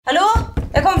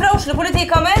Oslo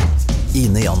politikammer.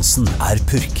 Ine Jansen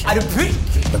purk. Du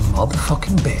purk? The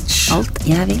motherfucking bitch. Alt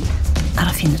jeg vil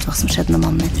å finne ut hva som skjedde med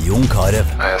mannen min. Jon Carew.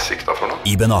 Jeg sikta for noe?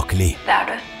 Iben Akeli. Det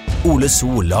du. Ole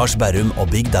So, Lars Berrum og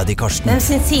Big Daddy Karsten. Hvem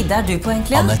sin side du på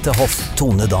egentlig? Annette Hoff,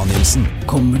 Tone Danielsen.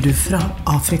 Kommer du fra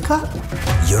Afrika?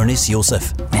 Jørnis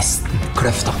Josef. Nesten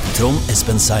kløfta. Trond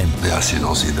Espen Seim. Det er synd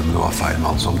å si det, men det var feil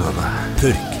mann som døde.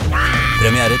 Purk.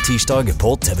 Premiere tirsdag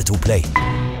på TV2 Play.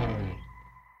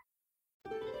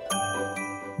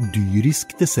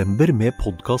 Dyrisk desember med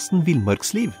podcasten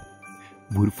Villmarksliv.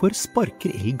 Hvorfor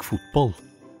sparker elg fotball?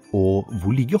 Og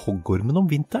hvor ligger hoggormen om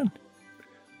vinteren?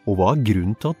 Og hva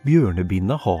grunnen til at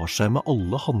bjørnebinna har seg med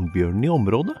alle hannbjørnene i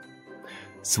området?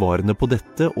 Svarene på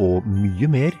dette og mye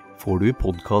mer får du i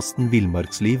podcasten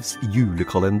Villmarkslivs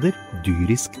julekalender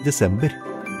Dyrisk desember,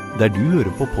 der du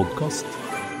hører på podcast.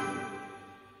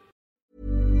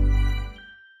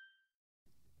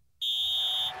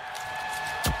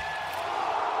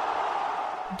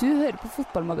 Du hører på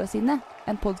Fotballmagasinet,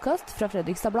 en podcast fra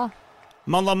Fredrikstad Blad.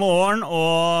 Mandag morgen,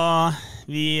 og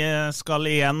vi skal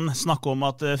igjen snakke om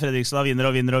at Fredrikstad vinner,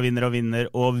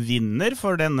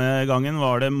 for denne gangen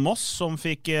var det Moss som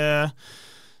fikk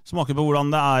smake på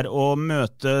hvordan det å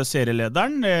møte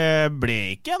serielederen. Det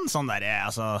ble ikke en sånn der,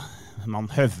 man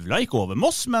høvla ikke over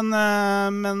Moss, men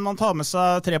man tar med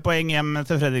seg 3 poeng hjem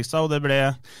til Fredrikstad, og det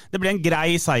ble en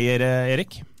grei seier,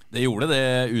 Erik. Det gjorde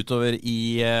det utover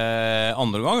i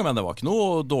andre gang, men det var ikke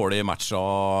noe dårlig match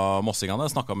av mossingene.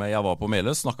 Jeg var på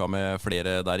Meløs, snakket med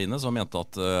flere der inne som mente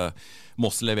at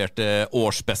Moss leverte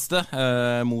årsbeste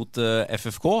mot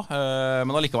FFK.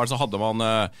 Men allikevel så hadde man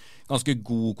ganske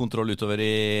god kontroll utover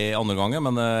i andre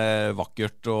gangen, men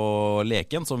vakkert og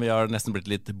leken, som vi har nesten blitt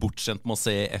litt bortskjent med å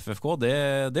se FFK,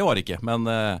 det var ikke. Men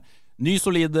ny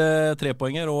solid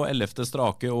 3-poenger og 11.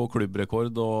 strake og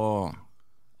klubbrekord, og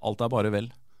alt bare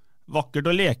vel. Vakkert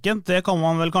og lekent, det kan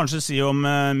man vel kanskje si om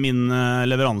min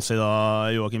leveranse da,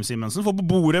 Joakim Simensen. For på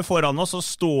bordet foran oss så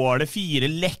står det 4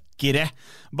 lekre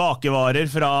bakevarer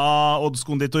fra Odds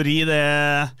konditori.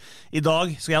 I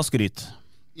dag skal jeg ha skryt.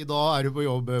 I dag du på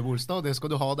jobb, Bolstad, og det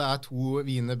skal du ha. Det 2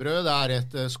 wienerbrød, det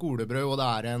et skolebrød, og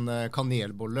det en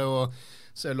kanelbolle.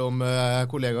 Og selv om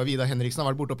kollega Vidar Henriksen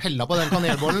har vært borte og pellet på den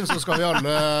kanelbollen, så skal vi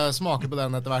alle smake på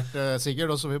den etter hvert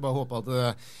sikkert, og så vil vi bare håpe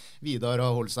at Vidar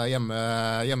har holdt seg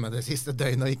hjemme det siste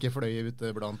døgnet og ikke fløy ut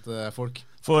blant folk.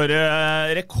 For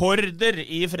rekorder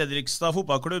i Fredrikstad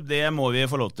fotballklubb, det må vi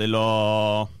få lov til å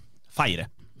feire.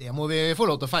 Det må vi få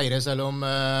lov til å feire,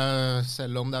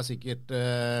 selv om det sikkert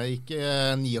ikke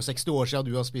 69 år siden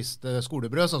du har spist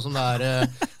skolebrød, sånn som det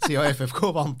siden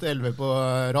FFK vant 11 på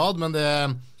rad, men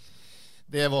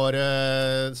det var,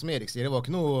 som Erik sier, det var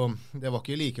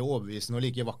ikke like overbevisende og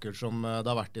like vakkert som det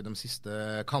har vært i de siste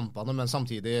kampene, men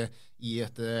samtidig i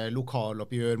et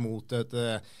lokaloppgjør mot et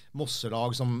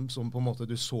Mosselag som på en måte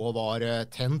du så var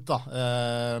tent da.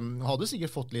 Hadde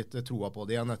sikkert fått litt troa på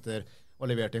det igjen etter å ha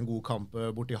levert en god kamp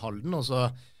bort i Halden, og så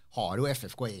har jo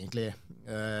FFK egentlig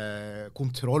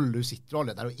kontroll. Du sitter jo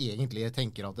alle der og egentlig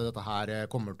tenker at dette her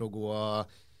kommer til å gå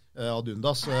ad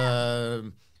undas,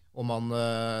 og man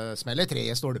smeller 3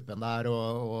 i stolpen der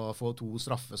og får 2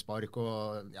 straffespark,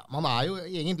 og ja, man jo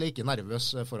egentlig ikke nervøs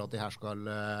for at de her skal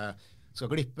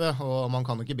glippe, og man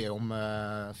kan ikke be om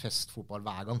festfotball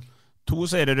hver gang. 2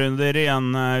 serierunder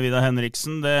igjen, Vidar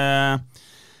Henriksen.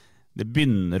 Det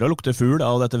begynner å lukte fugl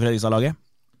av dette Fredrikstad-laget.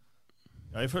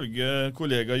 Ja, ifølge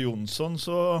kollega Jonsson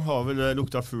så har vel det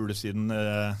lukta fugl siden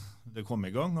det kom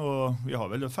i gang, og vi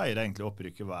har vel feiret egentlig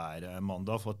opprykket hver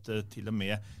mandag, fått til og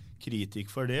med kritikk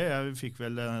for det. Jeg fikk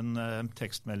vel en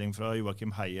tekstmelding fra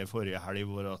Joakim Heier forrige helg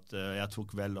hvor at jeg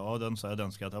tok vel av den, så den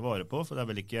skal jeg ta vare på, for det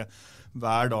vel ikke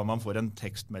hver dag man får en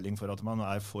tekstmelding for at man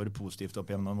for positivt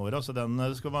opp gjennom året, så den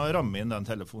skal man ramme inn den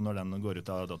telefonen når den går ut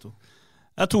av dato.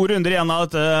 Det 2 runder igjen av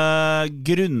dette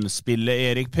grunnspillet,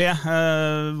 Erik P.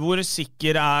 Hvor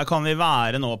sikker kan vi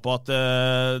være nå på at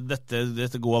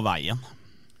dette går veien?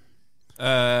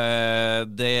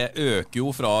 Det øker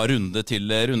jo fra runde til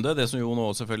runde. Det som jo nå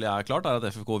selvfølgelig klart at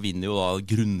FFK vinner jo da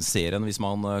grunnserien, hvis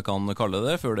man kan kalle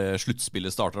det, før det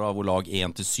sluttspillet starter da, hvor lag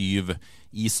 1-7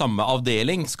 i samme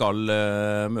avdeling skal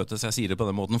møtes. Jeg sier det på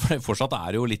den måten, for fortsatt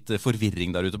det jo litt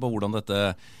forvirring der ute på hvordan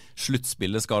dette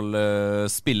sluttspillet skal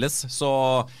spilles. Så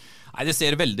nei, det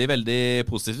ser veldig, veldig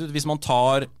positivt ut. Hvis man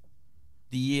tar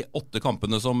de 8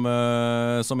 kampene som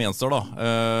gjenstår da,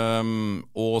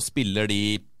 og spiller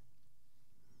de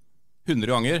 100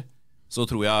 ganger, så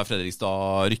tror jeg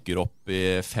Fredrikstad rykker opp opp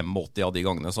i 85 av de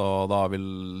gangene, så da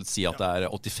vil si at det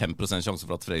 85% sjanse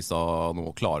for at Fredrikstad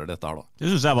nå klarer dette her da. Det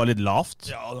synes jeg var litt lavt.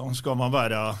 Ja, da skal man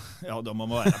da må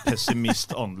man være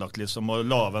pessimist anlagt liksom, og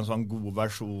lave en sånn god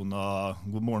versjon av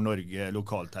God morgen Norge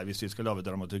lokalt her, hvis vi skal lave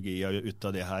dramaturgi ut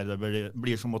av det her. Det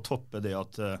blir som å toppe det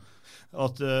at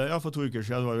for 2 uker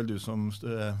siden var vel du som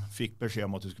fikk beskjed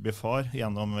om at du skulle bli far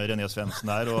gjennom René Svendsen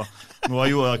der, og nå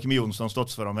har Joakim Jonsson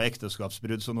stått foran med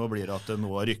ekteskapsbrudd, så nå blir det at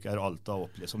nå rykker Alta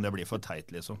opp, liksom. Det blir for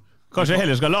teit, liksom. Kanskje jeg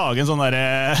heller skal lage en sånn der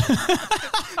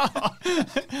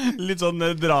litt sånn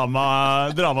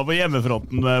drama på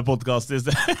hjemmefronten-podcast i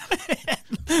sted.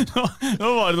 Nå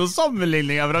var det noen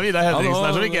sammenligninger fra Vidar Henriksen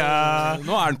her som ikke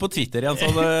Nå den på Twitter igjen, så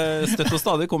støtt og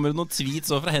stadig kommer det noen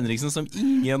tweets fra Henriksen som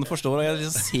ingen forstår, og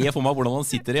jeg ser for meg hvordan han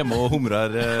sitter hjemme og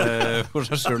humrer for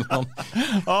seg selv.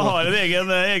 Han har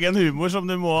en egen humor som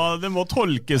det må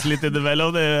tolkes litt i det vel,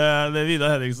 og det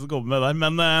Vidar Henriksen kommer med der,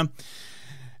 men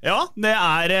ja, det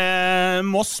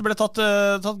Moss ble tatt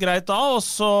greit da, og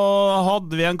så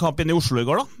hadde vi en kamp inne i Oslo i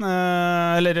går da,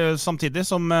 eller samtidig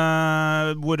som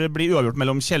hvor det blir uavgjort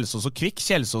mellom Kjelsås og Kvikk.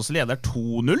 Kjelsås leder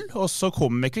 2-0, og så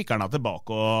kommer Kvikkarna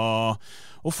tilbake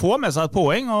og får med seg et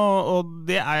poeng, og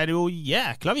det jo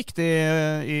jækla viktig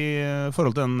i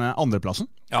forhold til den andreplassen.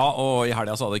 Ja, og i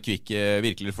helgen så hadde Kvikk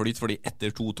virkelig flytt, fordi etter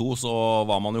 2-2 så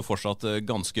var man jo fortsatt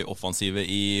ganske offensive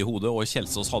i hodet, og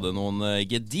Kjelsås hadde noen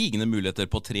gedigne muligheter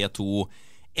på 3-2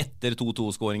 etter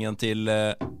 2-2-skåringen til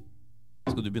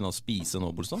Skal du begynne å spise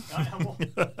nå, Bolstad? Ja,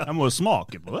 jeg må jo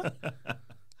smake på det.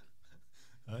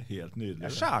 Det helt nydelig.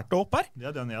 Jeg skjærte opp her.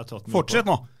 Det den jeg har tatt med. Fortsett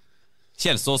nå.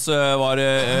 Kjelsås var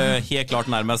helt klart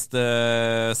nærmest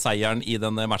seieren i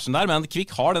den matchen der, men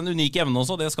Kvikk har den unike evnen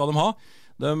også, det skal de ha.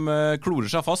 De klorer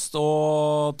seg fast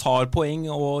og tar poeng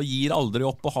og gir aldri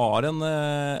opp og har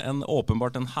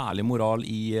åpenbart en herlig moral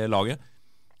i laget.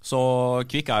 Så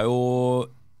Kvikk jo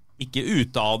ikke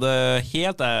ute av det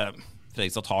helt.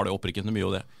 Fredrikstad tar det opprykket mye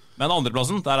av det. Men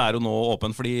andreplassen, der jo nå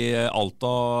åpen, fordi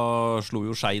Alta slo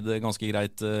jo Skeid ganske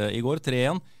greit i går,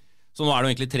 3-1. Så nå det jo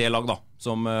egentlig 3 lag da,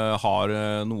 som har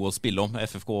noe å spille om,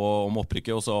 FFK om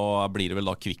opprykket, og så blir det vel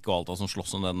da Kvikk og Alta som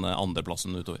slåss om den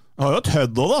andreplassen utover. Det har jo et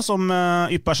Hødd også da, som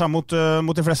ypper seg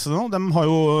mot de fleste nå. De har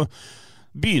jo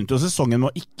begynt jo sesongen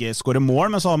med å ikke skåre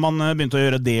mål, men så har man begynt å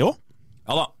gjøre det også.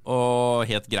 Ja da, og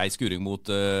helt grei skuring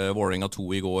mot Vålerenga 2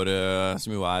 i går,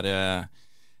 som jo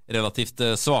relativt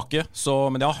svake. Så,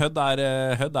 men ja, Hødd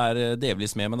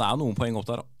delvis med, men det noen poeng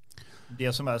opp der da. Det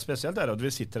som spesielt at vi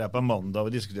sitter her på mandag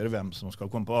og diskuterer hvem som skal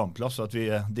komme på annen plass, og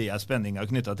at det spenninger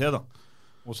knyttet til da.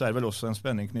 Og så det vel også en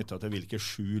spenning knyttet til hvilke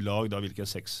 7 lag, da, hvilke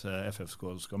 6 FFK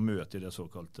skal møte i det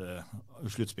såkalte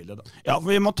sluttspillet da. Ja,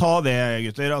 for vi må ta det,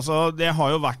 gutter. Altså, det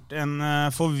har jo vært en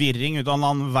forvirring ut av en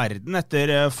annen verden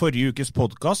etter forrige ukes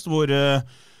podcast, hvor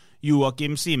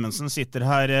Joakim Simensen sitter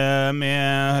her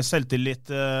med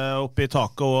selvtillit oppe i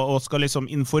taket og skal liksom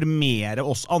informere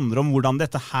oss andre om hvordan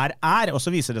dette her og så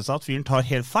viser det seg at fyren tar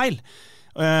helt feil.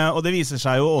 Og det viser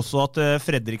seg jo også at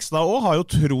Fredrikstad også har jo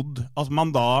trodd at man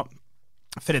da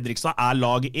Fredrikstad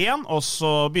lag 1, og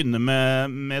så begynner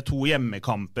med 2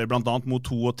 hjemmekamper, blant annet mot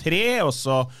 2 og 3, og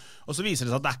så viser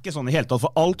det seg at det ikke sånn i hele tatt,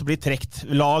 for alt blir trekt.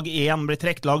 Lag 1 blir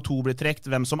trekt, lag 2 blir trekt,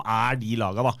 hvem som de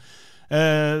laga da.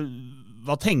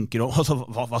 Hva tenker du, altså,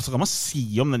 hva skal man si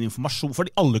om den informasjonen,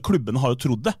 fordi alle klubbene har jo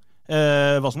trodd det.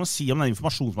 Hva skal man si om den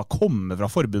informasjonen som har kommet fra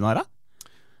forbundet her da?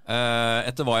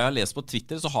 Etter hva jeg har lest på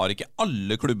Twitter, så har ikke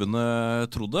alle klubbene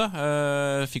trodd det.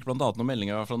 Fikk blant annet noen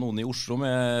meldinger fra noen i Oslo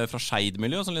fra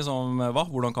Skeid-miljø, som liksom,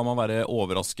 hvordan kan man være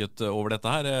overrasket over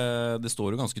dette her? Det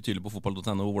står jo ganske tydelig på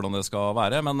fotball.no hvordan det skal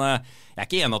være, men jeg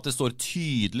ikke enig at det står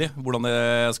tydelig hvordan det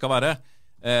skal være.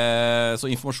 Så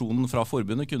informasjonen fra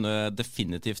forbundet kunne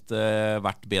definitivt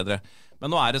vært bedre. Men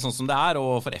nå det sånn som det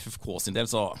og for FFK sin del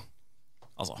så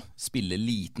spiller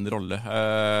liten rolle.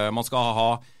 Man skal ha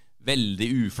veldig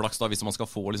uflaks da, hvis man skal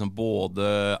få liksom både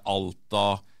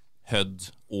Alta, Hødd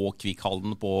og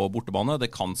Kvikkhalden på bortebane.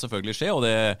 Det kan selvfølgelig skje, og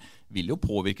det vil jo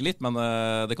påvirke litt, men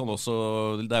det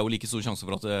jo like stor sjanse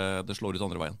for at det slår ut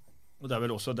andre veien. Og det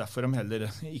vel også derfor de heller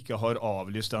ikke har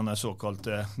avlyst denne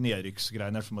såkalte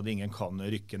nedrykksgreiene, som at ingen kan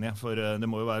rykke ned. For det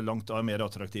må jo være langt mer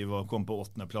attraktivt å komme på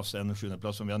 8. plass enn 7.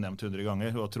 plass, som vi har nevnt 100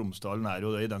 ganger. Og Tromsdalen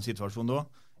jo i den situasjonen da.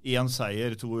 1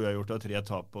 seier, 2 uavgjort og 3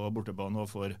 tap på bortebane, og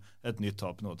får et nytt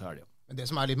tap nå til helgen. Det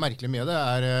som litt merkelig med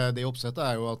det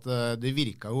oppsettet jo at det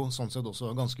virket jo sånn sett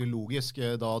også ganske logisk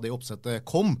da det oppsettet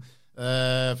kom.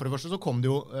 For det første så kom det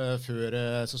jo før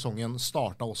sesongen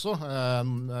startet også,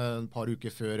 et par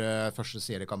uker før første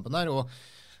seriekampen der,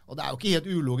 og Og det jo ikke helt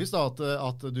ulogisk da,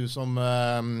 at du som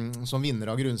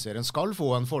vinner av grunnserien skal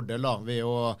få en fordel da, ved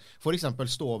å for eksempel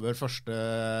stå over første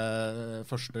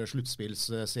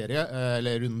sluttspillsserie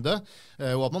eller runde,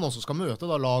 og at man også skal møte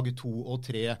da, lag 2 og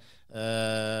 3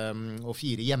 og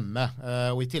 4 hjemme.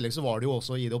 Og i tillegg så var det jo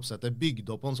også i det oppsettet bygd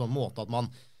opp på en sånn måte at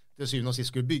man til syvende og sist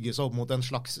skulle bygge seg opp mot en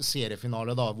slags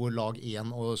seriefinale da, hvor lag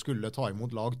 1 skulle ta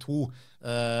imot lag 2.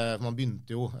 Man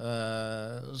begynte jo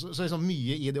så liksom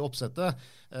mye i det oppsettet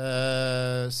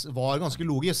var ganske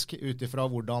logisk utifra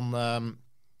hvordan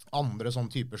andre sånn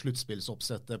type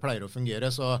sluttspillsoppsett pleier å fungere.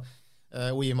 Så,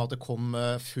 og i og med at det kom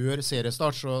før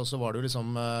seriestart, så var det jo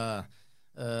liksom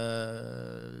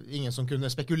ingen som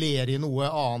kunne spekulere i noe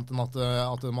annet enn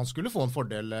at man skulle få en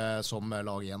fordel som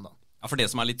lag 1 da. Ja, for det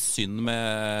som litt synd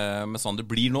med sånn det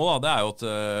blir nå da, det jo at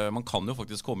man kan jo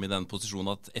faktisk komme i den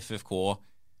posisjonen at FFK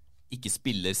ikke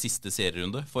spiller siste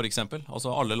serierunde, for eksempel. Altså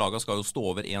alle lagene skal jo stå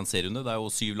over en serierunde, det jo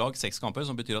 7 lag, 6 kamper,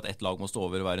 som betyr at ett lag må stå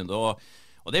over hver runde,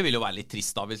 og det vil jo være litt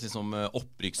trist da, hvis liksom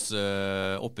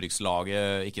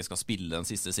opprykkslaget ikke skal spille den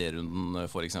siste serierunden,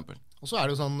 for eksempel. Og så det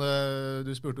jo sånn,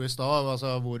 du spurte jo i sted,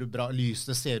 altså, hvor bra lys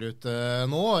det ser ut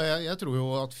nå. Jeg tror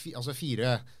jo at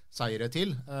 4 seire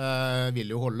til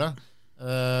vil jo holde.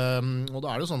 Og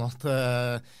da det jo sånn at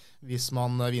hvis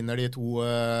man vinner de 2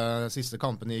 siste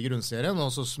kampene i grunnserien,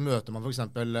 og så møter man for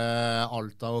eksempel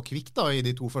Alta og Kvik da, i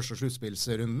de 2 første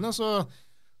sluttspillsrundene,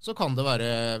 så kan det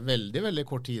være veldig, veldig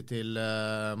kort tid til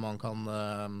man kan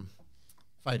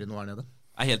feire noe her nede.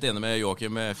 Jeg helt enig med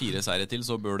Joakim. Med 4 seire til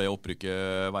så bør det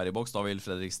opprykket være i boks. Da vil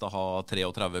Fredrikstad ha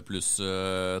 33 pluss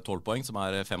 12 poeng, som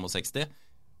 65.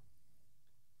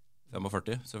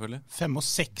 45, selvfølgelig.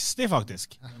 65,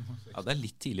 faktisk. Ja, det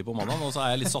litt tidlig på mandag, og så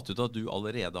jeg litt satt ut at du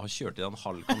allerede har kjørt i en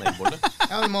halv kanelbolle.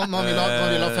 Ja, man vil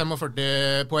ha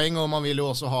 45 poeng, og man vil jo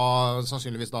også ha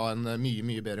sannsynligvis da en mye,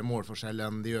 mye bedre målforskjell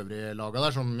enn de øvrige lagene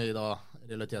der, som i da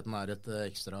realiteten et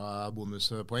ekstra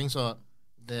bonuspoeng, så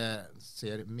det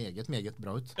ser meget, meget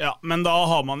bra ut. Ja, men da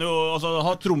har man jo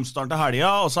har Tromsdalen til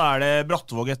helga, og så det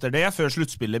Brattvåg etter det, før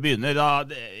sluttspillet begynner.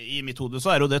 I mitt hode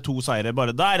så jo det 2 seire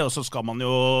bare der, og så skal man jo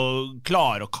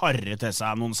klare å karre til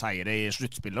seg noen seire i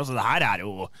sluttspillet, så det her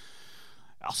jo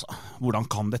hvordan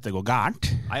kan dette gå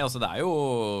gærent? Nei, altså det jo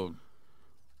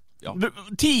ja.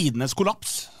 Tidenes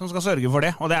kollaps som skal sørge for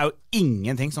det, og det jo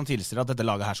ingenting som tilsier at dette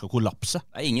laget her skal kollapse.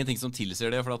 Det ingenting som tilsier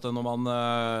det, for at når man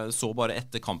så bare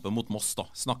etter kampen mot Moss da,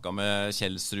 snakket med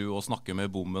Kjelsrud og snakket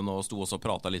med Bommen og sto også og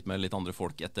pratet litt med litt andre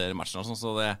folk etter matchen,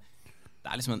 så det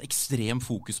liksom en ekstrem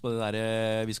fokus på det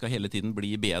der, vi skal hele tiden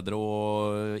bli bedre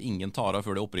og ingen tar av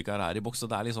før det opprykket her i boks, så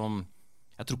det liksom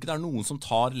jeg tror ikke det noen som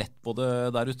tar lett på det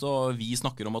der ute, og vi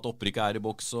snakker om at opprykket i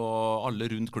boks, og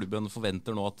alle rundt klubben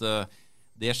forventer nå at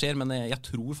det skjer, men jeg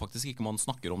tror faktisk ikke man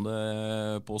snakker om det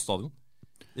på stadion.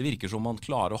 Det virker som man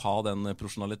klarer å ha den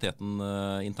profesjonaliteten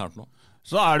internt nå.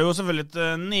 Så det jo selvfølgelig et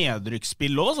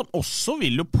nedrykksspill også, som også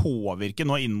vil jo påvirke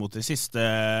nå inn mot de siste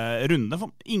rundene.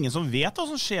 For ingen som vet hva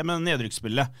som skjer med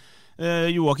nedrykksspillet.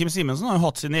 Joakim Simensen har jo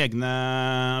hatt sine egne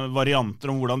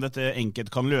varianter om hvordan dette enkelt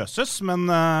kan løses, men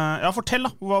ja, fortell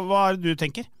da, hva det du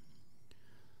tenker?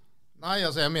 Nei,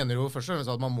 altså jeg mener jo først og fremst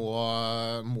at man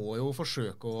må jo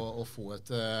forsøke å få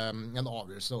en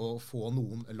avgjørelse og få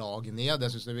noen lag ned. Det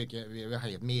synes jeg virker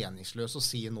helt meningsløst å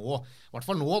si nå, i hvert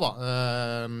fall nå da,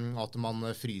 at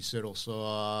man fryser også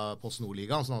på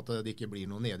Snorligaen, sånn at det ikke blir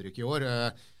noe nedrykk i år.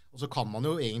 Og så kan man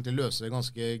jo egentlig løse det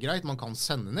ganske greit. Man kan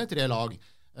sende ned 3 lag,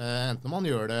 enten man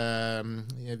gjør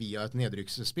det via et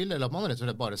nedrykksspill, eller at man rett og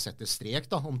slett bare setter strek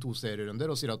da, om 2 serierunder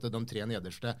og sier at de 3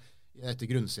 nederste etter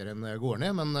grunnserien går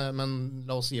ned, men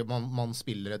la oss si at man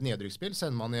spiller et nedrykksspill,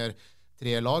 sender man ned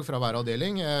 3 lag fra hver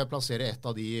avdeling, plasserer ett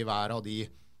av de hver av de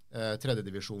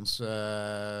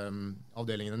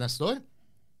tredjedivisjonsavdelingene neste år,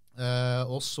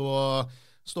 og så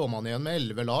står man igjen med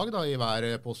 11 lag da, i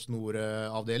hver Post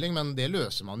Nord-avdeling, men det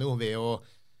løser man jo ved å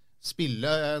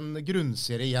spille en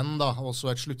grunnserie igjen da, og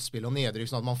så et sluttspill og nedrykk,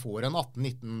 sånn at man får en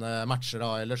 18-19 matcher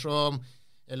da,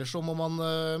 eller så må man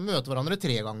møte hverandre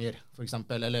 3 ganger, for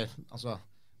eksempel. Eller, altså,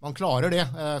 man klarer det,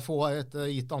 få et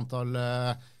gitt antall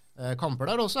kamper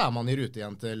der, og så man i rute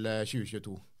igjen til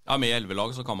 2022. Ja, med 11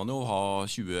 lag så kan man jo ha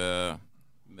 20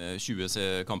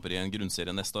 kamper i en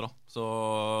grunnserie neste år da. Så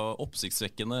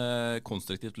oppsiktsvekkende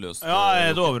konstruktivt løst. Ja,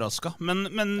 jeg overrasket. Men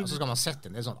ja, så skal man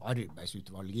sette ned sånn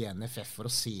arbeidsutvalg i NFF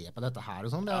for å se på dette her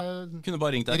og sånn. Kunne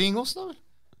bare ringt deg. Ring oss da vel.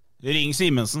 Ring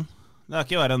Simensen. Det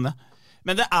ikke verre enn det.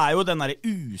 Men det jo den der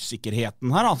usikkerheten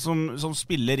her da, som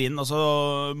spiller inn,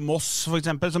 altså Moss for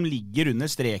eksempel, som ligger under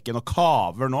streken og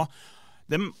kaver nå.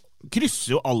 De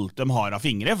krysser jo alt de har av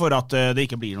fingre for at det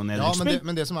ikke blir noe nedrykksspill. Ja,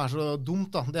 men det som så dumt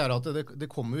da, det at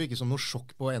det kommer jo ikke som noe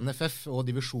sjokk på NFF og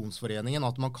divisjonsforeningen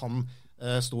at man kan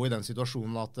stå i den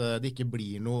situasjonen at det ikke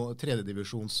blir noe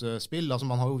tredjedivisjonsspill. Altså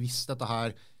man har jo visst dette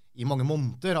her i mange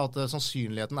måneder, at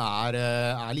sannsynligheten er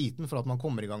liten for at man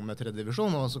kommer i gang med tredje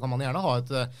divisjon, og så kan man gjerne ha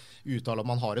et uttale at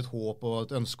man har et håp og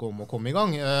et ønske om å komme i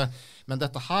gang. Men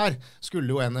dette her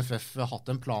skulle jo NFF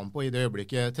hatt en plan på i det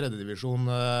øyeblikket tredje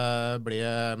divisjon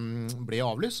ble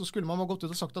avlyst, så skulle man ha gått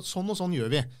ut og sagt at sånn og sånn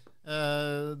gjør vi.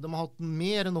 De har hatt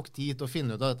mer enn nok tid til å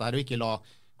finne ut av dette her, og ikke la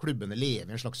klubbene leve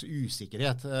i en slags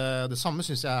usikkerhet. Det samme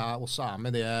synes jeg også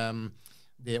med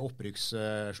det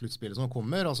opprykkssluttspillet som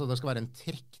kommer. Altså det skal være en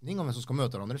trekning om hvem som skal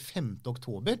møte hverandre 5.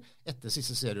 oktober etter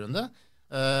siste serierunde.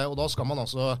 Og da skal man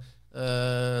altså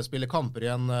spille kamper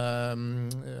igjen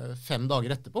 5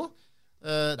 dager etterpå.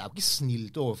 Det jo ikke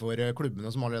snilt overfor klubbene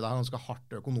som allerede har ganske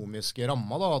hardt økonomisk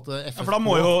ramme. Da, at FFK,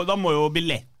 for da må jo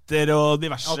billetter og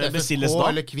diverse bestilles da.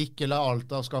 Eller Kvikk eller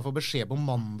Alta skal få beskjed på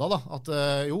mandag da, at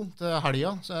jo, til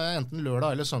helga, så enten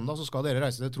lørdag eller søndag, så skal dere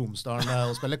reise til Tromsdalen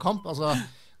og spille kamp. Altså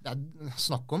det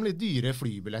snakk om litt dyre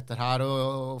flybilletter her,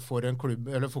 og for en klubb,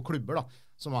 eller for klubber da,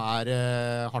 som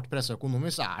hardt presset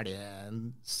økonomisk, så det en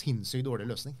sinnssykt dårlig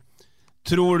løsning.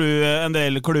 Tror du en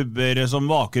del klubber som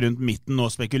vaker rundt midten nå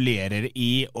spekulerer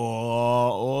i å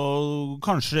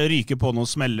kanskje ryke på noen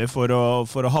smeller for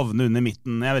å havne under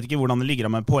midten? Jeg vet ikke hvordan det ligger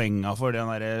an med poenga for den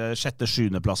der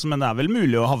 6.-7. plassen, men det vel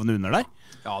mulig å havne under der?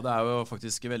 Ja, det jo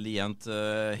faktisk veldig jevnt,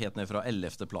 helt ned fra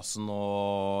 11. plassen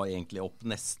og egentlig opp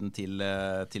nesten til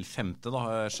 5.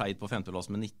 da. Skeid på 5. plass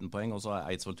med 19 poeng, og så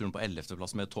Eidsvoll-turen på 11.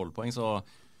 plass med 12 poeng, så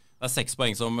det 6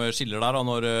 poeng som skiller der da,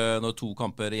 når 2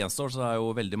 kamper gjenstår, så det jo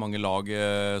veldig mange lag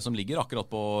som ligger akkurat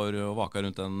på å vake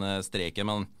rundt den streken,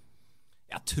 men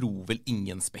jeg tror vel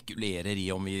ingen spekulerer i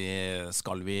om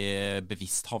skal vi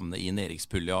bevisst havne i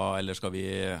nedrykkspulja, eller skal vi,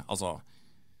 altså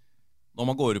når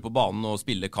man går ut på banen og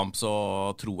spiller kamp, så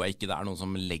tror jeg ikke det noen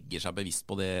som legger seg bevisst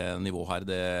på det nivået her.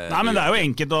 Nei, men det jo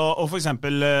enkelt å for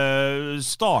eksempel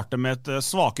starte med et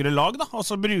svakere lag da,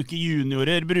 altså bruke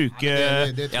juniorer, bruke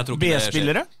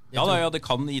B-spillere. Ja, det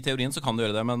kan, i teorien så kan du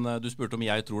gjøre det, men du spurte om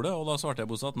jeg tror det, og da svarte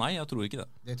jeg at nei, jeg tror ikke det.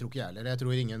 Det tror ikke jeg heller. Jeg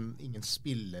tror ingen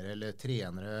spillere eller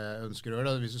trenere ønsker å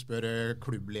gjøre det. Hvis du spør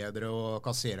klubbledere og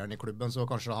kassereren i klubben, så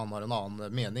kanskje han har en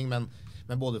annen mening, men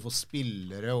både for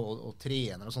spillere og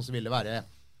trenere og sånn, så vil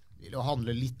det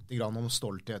handle litt grann om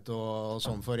stolthet og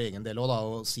sånn for egen del også, da,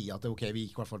 og si at ok, vi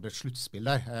gikk i hvert fall til et sluttspill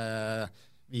der.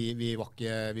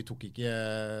 Vi tok ikke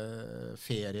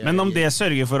ferie. Men om det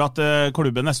sørger for at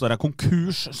klubben neste år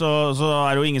konkurs, så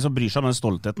det jo ingen som bryr seg om den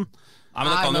stoltheten. Nei,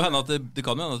 men det kan jo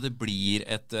hende at det blir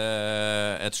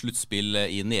et sluttspill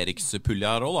i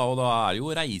nedrykkspulja her også, og da det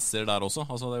jo reiser der også.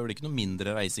 Altså, det jo ikke noe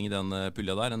mindre reising i den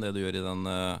pulja der enn det du gjør i den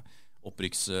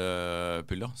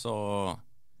opprykkspulja, så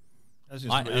jeg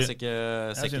synes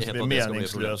det blir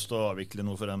meningsløst å avvikle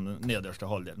noe for den nederste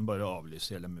halvdelen, bare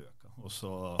avlyse hele møka.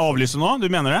 Avlyse nå? Du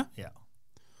mener det? Ja.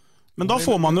 Men da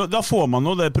får man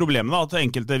jo det problemet da, at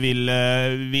enkelte vil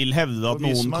hevde at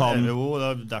noen kan... Jo,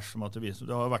 dersom at det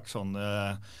har vært sånn...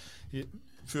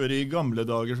 Før i gamle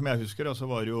dager, som jeg husker, så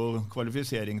var det jo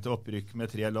kvalifisering til opprykk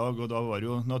med 3 lag, og da var det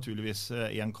jo naturligvis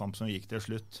en kamp som gikk til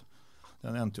slutt.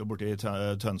 Den endte jo borti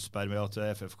Tønsberg med at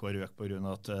FFK røk på grunn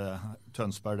av at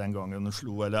Tønsberg den gangen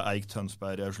Eik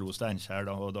Tønsberg slo Steinkjer,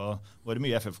 og da var det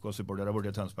mye FFK-supportere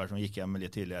borti Tønsberg som gikk hjem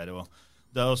litt tidligere, og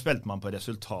da spilte man på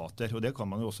resultater, og det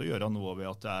kan man jo også gjøre nå ved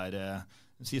at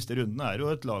den siste runden jo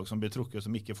et lag som blir trukket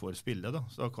som ikke får spille, da.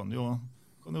 Så da kan jo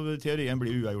teorien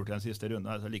bli uavgjort i den siste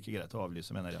runden, så like greit å avlyse,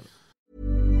 mener jeg.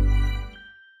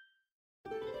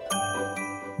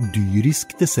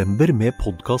 Dyrisk desember med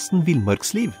podcasten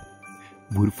Villmarksliv.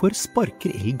 Hvorfor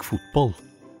sparker elg fotball?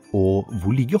 Og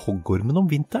hvor ligger hoggormen om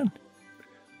vinteren?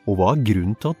 Og hva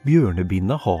grunnen til at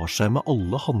bjørnebinna har seg med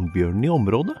alle hannbjørnene i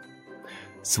området?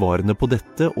 Svarene på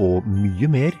dette og mye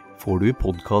mer får du i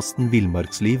podcasten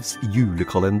Villmarkslivs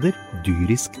julekalender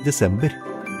Dyrisk desember,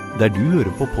 der du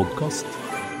hører på podcast.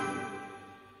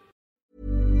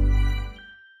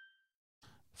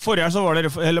 Mandag så var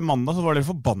dere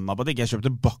forbanna på at ikke jeg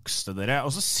kjøpte baks til dere,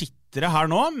 og så sitter dere her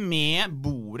nå med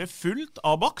bordet fullt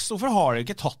av baks. Hvorfor har dere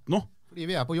ikke tatt noe? Fordi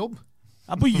vi på jobb.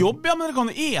 På jobb, ja, men dere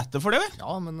kan jo ete for det, vel?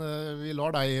 Ja, men vi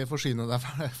lar deg forsyne deg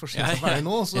ferdig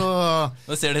nå, så...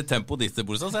 Jeg ser det tempoet ditt,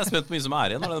 Borsa, så jeg spent på mye som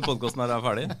igjen når denne podcasten her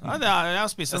ferdig. Ja, jeg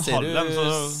har spist en halv. Jeg ser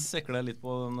du sekker deg litt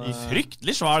på den...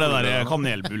 Fryktelig svær det der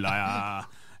kanelbulla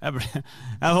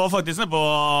Jeg var faktisk nede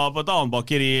på et annet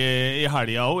bakeri i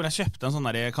helga hvor jeg kjøpte en sånn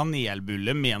der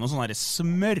kanelbulle med noe sånn der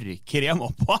smørkrem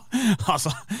oppå.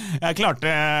 Altså, jeg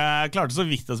klarte så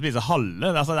vidt å spise halve.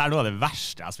 Altså, det noe av det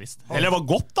verste jeg har spist. Eller det var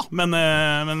godt da, men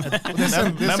det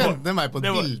sendte meg på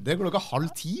et bilde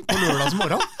 9:30 på lørdags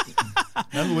morgen.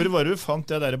 Men hvor var du fant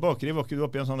det der bakeri? Var ikke du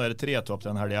oppe i en sånn der tretopp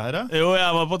den helga her? Jo,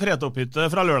 jeg var på tretopphytte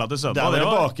fra lørdag til søndag. Det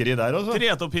var bakeri der også?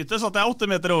 Tretopphytte, satt jeg 8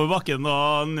 meter over bakken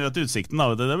og nøt utsikten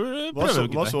av det.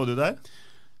 Hva så du der?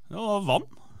 Det var vann.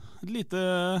 Et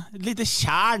lite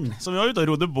tjern som vi var ute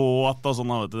og rodde båt og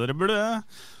sånn. Dere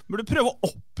burde prøve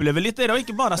å oppleve litt, dere, og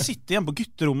ikke bare sitte hjemme på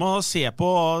gutterommet og se på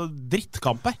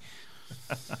drittkamper.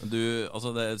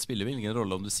 Altså det spiller vel ingen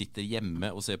rolle om du sitter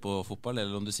hjemme og ser på fotball,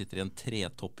 eller om du sitter i en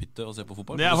tretopphytte og ser på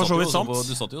fotball. Det for så vidt sant.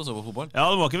 Du satt jo også på fotball. Ja,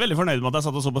 du var ikke veldig fornøyd med at jeg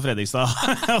satt og så på Fredrikstad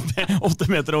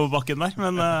 8 meter over bakken der,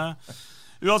 men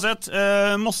uansett,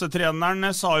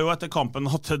 Mosse-treneren sa jo etter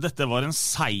kampen at dette var en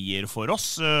seier for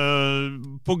oss,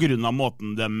 på grunn av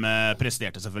måten de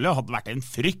presterte selvfølgelig. Det hadde vært en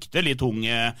fryktelig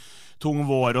tung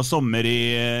vår og sommer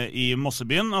i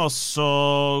Mossebyen, og så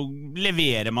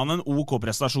leverer man en OK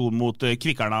prestasjon mot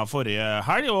Kvikkarna forrige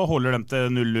helg, og holder dem til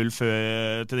 0-0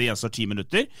 til det gjenstår 10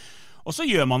 minutter. Og så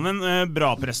gjør man en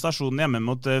bra prestasjon hjemme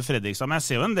mot Fredrikstad, men jeg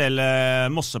ser jo en del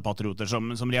Mosse-patrioter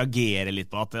som reagerer litt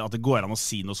på at det går an å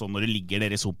si noe sånn når det ligger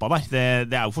der i sopa der.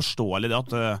 Det jo forståelig det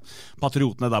at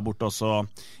patriotene der borte også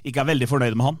ikke veldig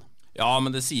fornøyde med han. Ja,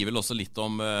 men det sier vel også litt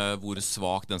om hvor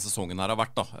svak den sesongen her har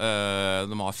vært da.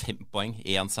 De har 5 poeng,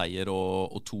 1 seier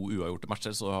og 2 uavgjorte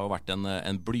matcher, så det har vært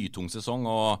en blytung sesong,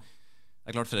 og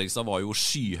det klart Fredrikstad var jo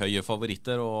skyhøye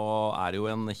favoritter og jo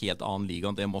en helt annen liga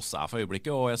enn det Moss for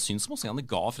øyeblikket, og jeg synes Mossingene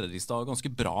ga Fredrikstad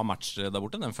ganske bra match der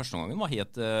borte. Den første gangen var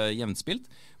helt jevnspilt.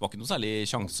 Det var ikke noe særlig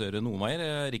sjanser noen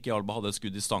veier. Ricky Alba hadde et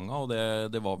skudd i stanga, og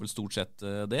det var vel stort sett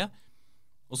det.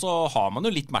 Og så har man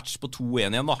jo litt match på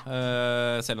 2-1 igjen da.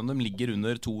 Selv om de ligger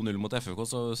under 2-0 mot FFK,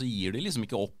 så gir de liksom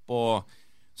ikke opp, og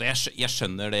så jeg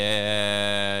skjønner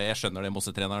det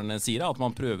Mosse-treneren sier, at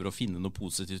man prøver å finne noe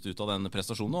positivt ut av den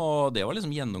prestasjonen, og det var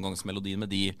liksom gjennomgangsmelodien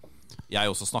med de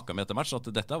jeg også snakket med etter match, at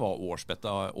dette var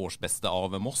årsbeste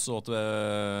av Moss, og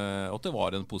at det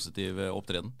var en positiv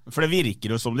opptreden. For det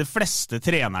virker jo som de fleste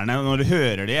trenerne, når du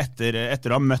hører de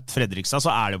etter å ha møtt Fredrikstad,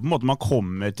 så det på en måte man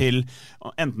kommer til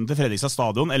enten til Fredrikstad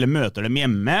stadion eller møter dem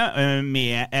hjemme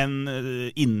med en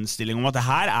innstilling om at det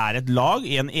her et lag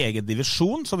i en egen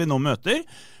divisjon som vi nå møter,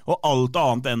 og alt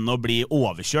annet enn å bli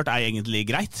overkjørt egentlig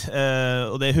greit,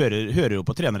 og det hører jo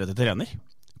på trener etter trener.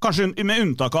 Kanskje med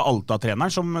unntak av Alta-treneren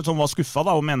som var skuffet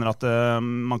da, og mener at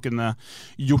man kunne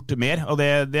gjort mer, og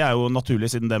det jo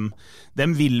naturlig siden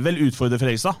dem vil vel utfordre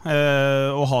Fredrikstad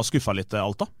og ha skuffet litt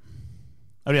Alta.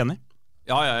 Du enig?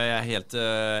 Ja, jeg helt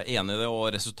enig i det,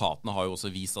 og resultatene har jo også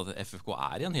vist at FFK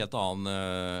i en helt annen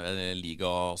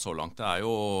liga så langt.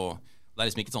 Det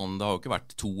liksom ikke sånn, det har jo ikke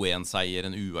vært 2-1-seier,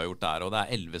 en uavgjort der, og det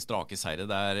 11 strake seire,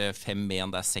 det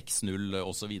 5-1, det 6-0,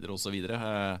 og så videre, og så videre.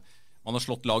 Man har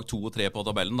slått lag 2 og 3 på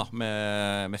tabellen da,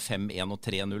 med 5-1 og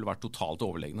 3-0, vært totalt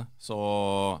overlegne. Så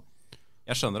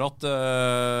jeg skjønner at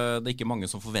det ikke mange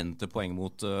som forventer poeng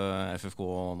mot FFK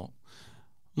nå.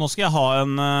 Nå skal jeg ha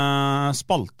en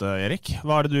spalte, Erik.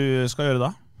 Hva det du skal gjøre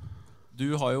da?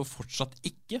 Du har jo fortsatt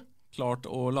ikke klart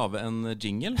å lage en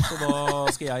jingle, så da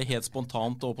skal jeg helt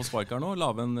spontant og på spark her nå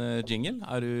lage en jingle.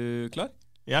 Du klar?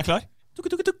 Jeg klar.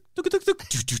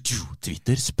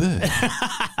 Twitter spør.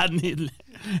 Nydelig.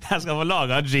 Jeg skal få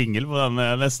lage en jingle på den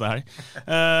neste her.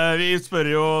 Vi spør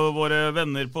jo våre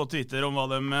venner på Twitter om hva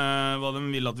de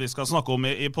vil at vi skal snakke om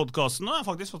i podcasten, og jeg har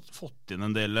faktisk fått inn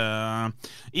en del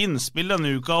innspill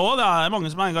denne uka også. Det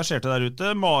mange som engasjerte der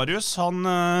ute. Marius, han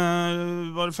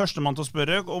var første mann til å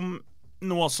spørre om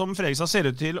nå som Fredrikstad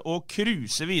ser ut til å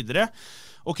kruse videre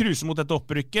og kruse mot dette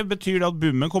opprykket, betyr det at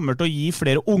Bummen kommer til å gi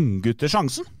flere unggutter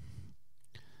sjansen?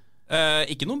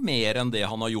 Ikke noe mer enn det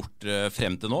han har gjort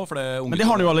frem til nå. Men det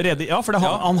har han jo allerede, ja, for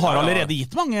han har allerede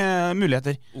gitt mange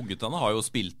muligheter. Ungguttene har jo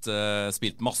spilt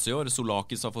masse i år.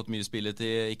 Solakis har fått mye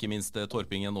spilletid, ikke minst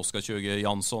Torpingen, Oskar Kjøge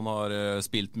Jansson har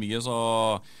spilt mye, så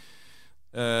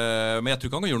men jeg tror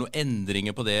ikke han kan gjøre noen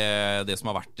endringer på det som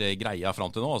har vært greia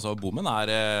frem til nå. Altså, Bommen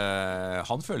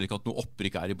han føler ikke at noe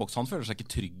opprykk i boks. Han føler seg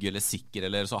ikke trygg eller sikker,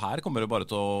 så her kommer det bare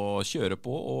til å kjøre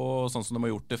på, og sånn som de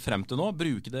har gjort det frem til nå,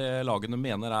 bruke det laget de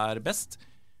mener best.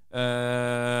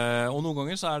 Og noen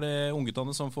ganger så det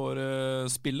ungguttene som får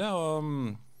spille, og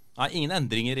ingen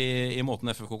endringer i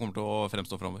måten FFK kommer til å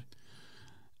fremstå fremover.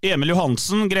 Emil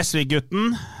Johansen,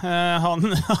 Gressvik-gutten,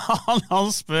 han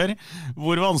spør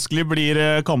hvor vanskelig blir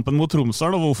kampen mot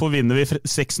Tromsdal, og hvorfor vinner vi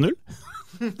 6-0?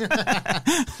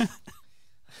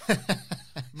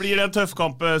 Blir det en tøff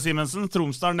kamp, Simensen?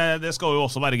 Tromsdalen, det skal jo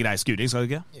også være grei skuring, skal det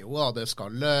ikke? Jo da, det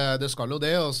skal jo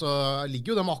det, og så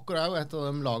ligger jo de akkurat, et av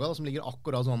de lagene som ligger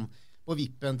akkurat sånn på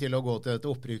vippen til å gå til et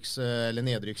opprykks- eller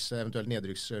eventuelt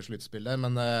nedrykkssluttspill der,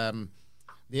 men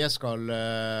det skal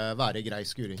være grei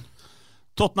skuring.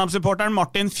 Tottenham-supporteren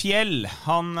Martin Fjell,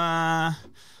 han er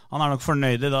nok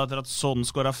fornøyd i dag etter at Son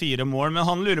skåret 4 mål, men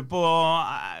han lurer på,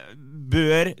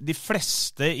 bør de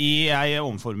fleste jeg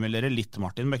omformulerer litt,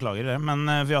 Martin, beklager det, men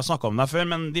vi har snakket om det før,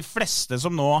 men de fleste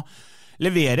som nå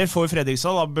leverer for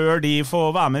Fredrikstad, da bør de få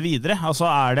være med videre? Altså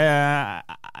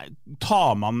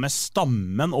tar man med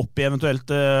stammen opp i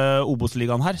eventuelt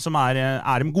Obos-ligaen her, som er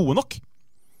de gode nok?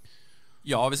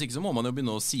 Ja, hvis ikke så må man jo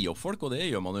begynne å si opp folk, og det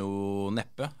gjør man jo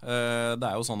neppe. Det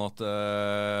er jo sånn at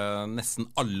nesten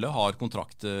alle har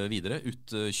kontrakt videre, ut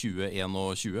 2021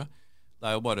 og 20. Det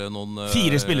er jo bare noen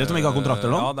 4 spillere som ikke har kontrakter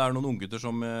nå? Ja, det er noen unggutter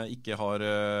som ikke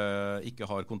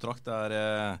har kontrakt. Det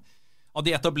er av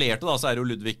de etablerte da, så er det jo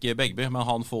Ludvig Begby, men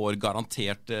han får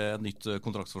garantert nytt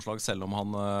kontraktsforslag, selv om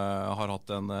han har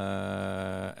hatt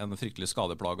en fryktelig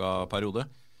skadeplaga periode.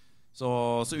 Så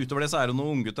utover det så er det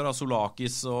noen unggutter,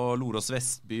 Solakis og Loros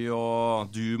Vestby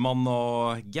og Duman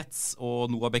og Getz,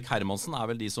 og Noah Beck Hermansen er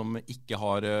vel de som ikke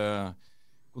har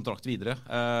kontrakt videre.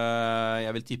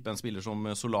 Jeg vil tippe en spiller som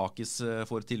Solakis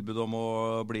får tilbud om å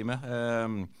bli med.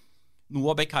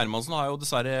 Noah Beck Hermansen har jo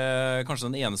dessverre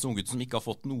kanskje den eneste unggutten som ikke har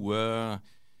fått noe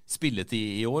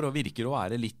spilletid i år, og virker å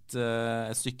være litt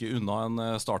et stykke unna en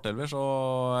startelver, så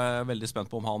jeg er veldig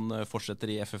spent på om han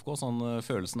fortsetter i FFK. Sånn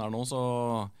følelsen er nå,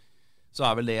 så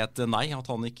er vel det et nei, at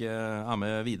han ikke er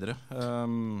med videre.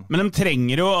 Men de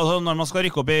trenger jo, altså når man skal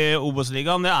rykke opp i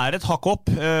Obos-ligaen, det er et hakk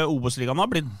opp. Obos-ligaen har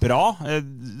blitt bra.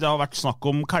 Det har vært snakk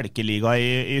om kalkeliga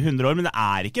i 100 år, men det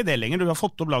er ikke det lenger. Du har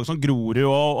fått opp lag som Grorud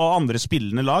og andre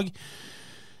spillende lag.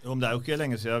 Jo, men det er jo ikke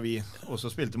lenge siden vi også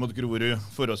spilte mot Grorud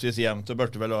forholdsvis jevnt, og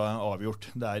burde vel ha avgjort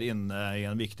der inne i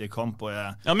en viktig kamp.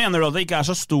 Og mener du at det ikke er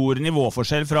så stor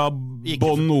nivåforskjell fra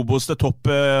bånn Obos til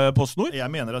topp PostNord? Jeg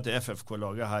mener at det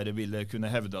FFK-laget her ville kunne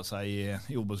hevda seg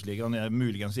i Obos-ligaen.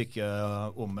 Muligens ikke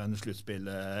om en sluttspill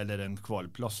eller en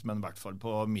kvalplass, men i hvert fall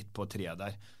midt på 3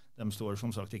 der. De står som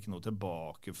sagt ikke noe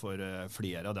tilbake for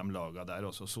flere av de lagene der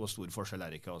også. Så stor forskjell er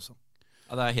det ikke, altså.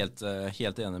 Ja, det er jeg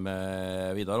helt enig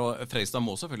med Vidar, og Fredrikstad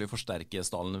må selvfølgelig forsterke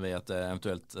stallen ved et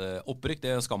eventuelt opprykk.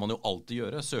 Det skal man jo alltid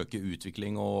gjøre, søke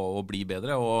utvikling og bli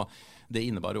bedre, og det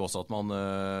innebærer jo også at man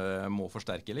må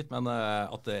forsterke litt, men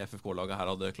at FFK-laget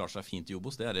her hadde klart seg fint i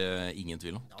Obos, det er det ingen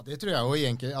tvil om. Ja, det tror jeg jo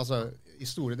egentlig, altså i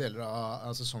store deler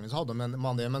av sesongen så hadde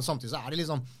man det, men samtidig så er det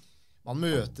liksom, man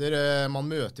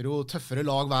møter jo tøffere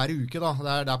lag hver uke da,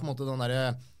 det er på en måte den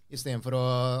der. I stedet for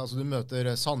altså du møter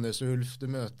Sandnes Ulf, du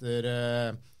møter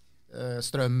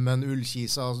Strømmen,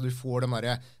 Ullkisa, altså du får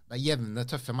det er jevne,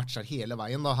 tøffe matcher hele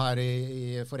veien da, her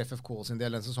for FFK sin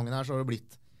del denne sesongen her, så har det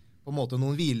blitt på en måte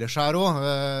noen hvileskjær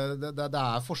også. Det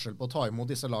er forskjell på å ta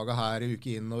imot disse lagene her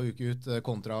uke inn og uke ut,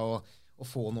 kontra å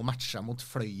få noen matcher mot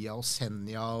Fløya og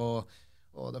Senja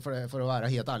for å være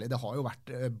helt ærlig, det har jo vært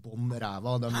bånd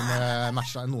ræva de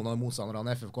matchene noen av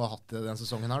motstanderne FFK har hatt denne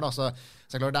sesongen her da, så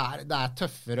klart det er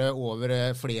tøffere over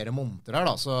flere måneder her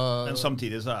da, men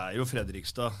samtidig så er jo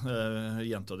Fredrikstad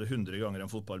gjentatt det 100 ganger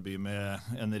en fotballby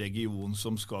med en region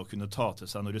som skal kunne ta til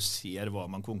seg når du ser hva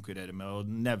man konkurrerer med og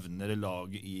nevner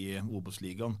lag i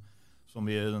Obos-ligaen som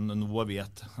vi nå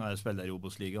vet spiller i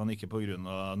Obos-ligaen, ikke på grunn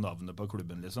av navnet på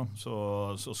klubben liksom,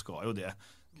 så skal jo det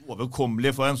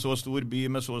overkommelig for en så stor by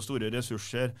med så store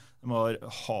ressurser.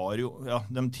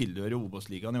 De tilhører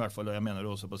Obos-ligaen i hvert fall, og jeg mener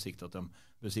også på sikt at de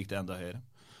vil sikte enda høyere.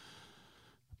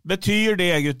 Betyr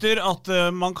det, gutter, at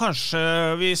man kanskje,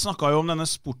 vi snakket jo om denne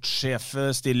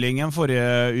sportssjefstillingen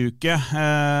forrige uke,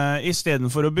 i stedet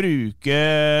for å bruke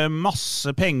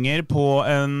masse penger på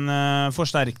en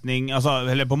forsterkning,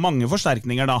 eller på mange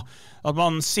forsterkninger da, at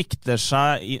man sikter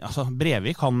seg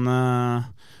Brevik,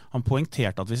 han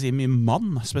poengterte at vi sier mye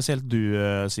mann, spesielt du,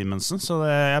 Simensen, så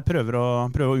jeg prøver å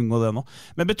unngå det nå.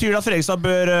 Men betyr det at Fredrikstad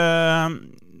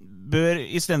bør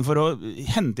i stedet for å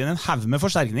hente inn en haug med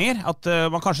forsterkninger, at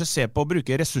man kanskje ser på å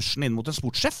bruke ressursene inn mot en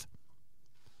sportssjef?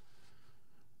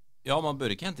 Ja, man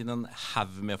bør ikke hente inn en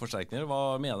haug med forsterkninger.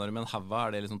 Hva mener du med en haug?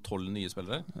 Er det liksom 12 nye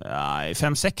spillere? Nei,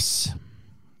 5-6.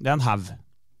 Det er en haug.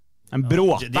 En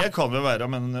bråte. Det kan det være,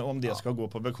 men om det skal gå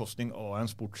på bekostning av en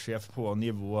sportssjef på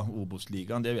nivå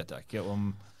Obos-ligaen, det vet jeg ikke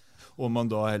om man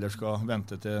da heller skal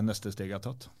vente til neste steg er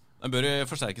tatt. Man bør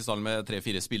forsterke stallen med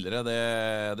 3-4 spillere,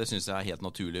 det synes jeg er helt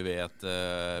naturlig ved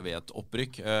et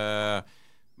opprykk.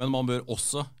 Men man bør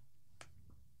også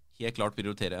helt klart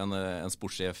prioritere en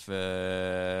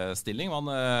sportssjefstilling.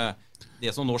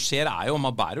 Det som nå skjer jo,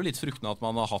 man bærer jo litt fruktene at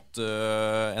man har hatt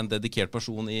en dedikert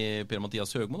person i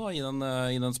Per-Mathias Høgmo da,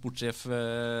 i den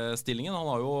sportssjefstillingen.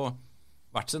 Han har jo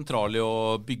vært sentral i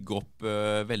å bygge opp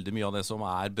veldig mye av det som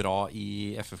bra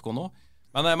i FFK nå.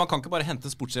 Men man kan ikke bare hente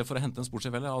en sportssjef for å hente en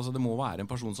sportssjef heller. Altså, det må være en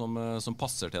person som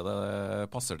passer til det.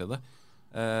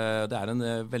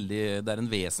 Det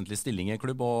en vesentlig stilling i en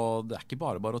klubb, og det ikke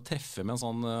bare å treffe med en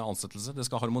sånn ansettelse. Det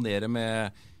skal harmonere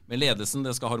med ledelsen,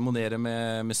 det skal harmonere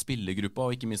med spillergruppa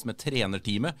og ikke minst med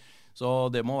trenerteamet. Så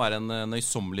det må være en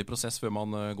nøysommelig prosess før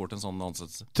man går til en sånn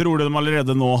ansettelse. Tror du de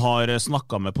allerede nå har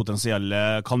snakket med potensielle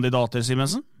kandidater,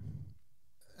 Simensen?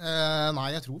 Nei,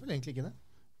 jeg tror vel egentlig ikke det.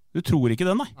 Du tror ikke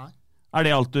det, nei? Nei. Det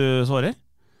alt du svarer?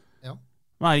 Ja.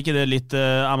 Men man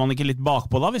ikke litt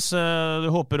bakpå da, hvis du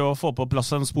håper å få på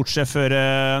plass en sportssjef før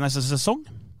neste sesong?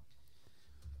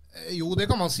 Jo, det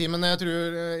kan man si, men jeg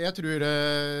tror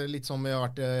litt som vi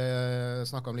har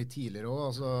snakket om litt tidligere også,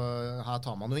 altså, her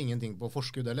tar man jo ingenting på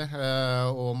forskudd heller,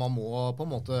 og man må på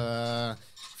en måte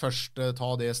først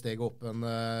ta det steget opp en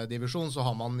divisjon, så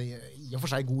har man i og for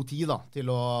seg god tid da,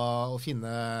 til å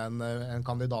finne en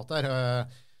kandidat der.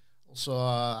 Og så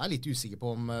jeg litt usikker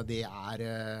på om det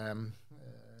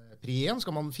pri 1.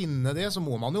 Skal man finne det, så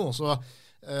må man jo også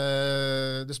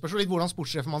det spørs jo litt hvordan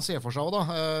sportssjef man ser for seg også,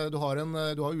 da. Du har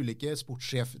ulike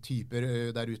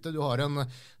sportssjeftyper der ute. Du har en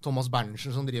Thomas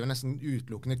Berntsen som driver nesten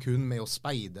utelukkende kun med å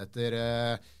speide etter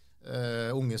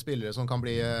unge spillere som kan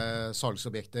bli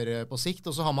salgsobjekter på sikt,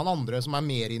 og så har man andre som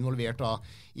mer involvert da,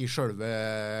 i selve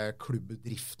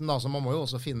klubbdriften, da. Så man må jo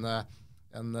også finne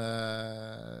en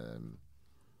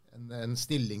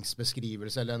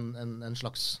stillingsbeskrivelse eller en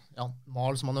slags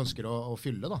mal som man ønsker å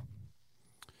fylle da.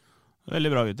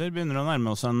 Veldig bra, gutter. Begynner å nærme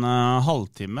oss en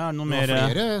halvtime. Det var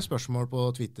flere spørsmål på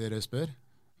Twitter, spør.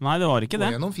 Nei, det var ikke det.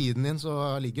 Gå gjennom feeden din,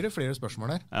 så ligger det flere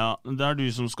spørsmål der. Ja, det du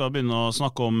som skal begynne å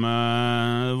snakke om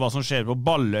hva som skjer på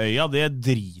Balløya. Det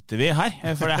driter vi her,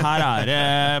 for det her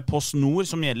det Post Nord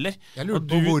som gjelder. Jeg lurer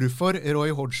på hvorfor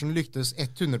Roy Hodgson lyktes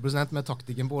 100% med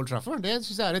taktikken på Old Trafford. Det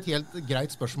synes jeg et helt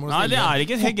greit spørsmål. Nei, det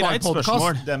ikke et helt greit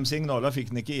spørsmål. De signalene fikk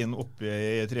den ikke inn oppe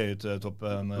i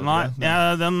treuttoppen. Nei,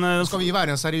 skal vi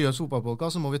være en seriøs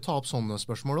fotballpodcast, så må vi ta opp sånne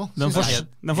spørsmål også.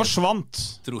 Den forsvant.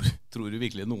 Tror du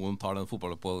virkelig noen tar den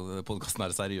fotballpodcasten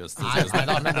her seriøst? Nei,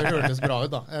 men det hørtes bra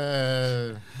ut da.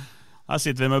 Her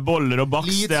sitter vi med boller og baks,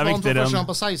 det viktigere enn... Leeds-mann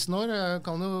på 16 år,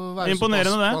 kan jo være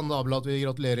imponerende såpass skandabel at vi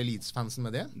gratulerer Leeds-fansen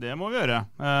med det. Det må vi gjøre.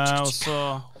 Og så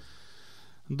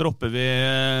dropper vi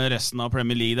resten av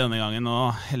Premier League denne gangen,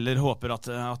 og heller håper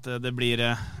at det blir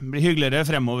hyggeligere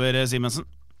fremover, Simensen.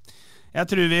 Jeg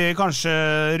tror vi kanskje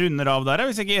runder av der,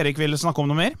 hvis ikke Erik vil snakke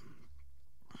om noe mer.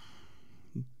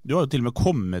 Du har jo til og med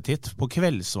kommet hit på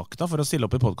kveldsvakta for å stille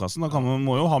opp i podcasten. Da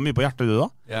må jo ha mye på hjertet, du da?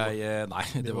 Nei,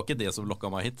 det var ikke det som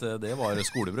lokket meg hit. Det var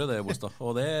skolebrød, det, Bostad.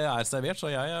 Og det servert, så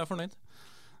jeg fornøyd.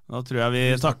 Da tror jeg vi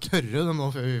takker tørre det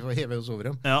nå før vi får heve oss over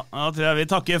dem. Ja, da tror jeg vi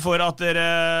takker for at dere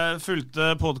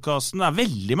fulgte podcasten. Det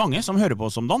veldig mange som hører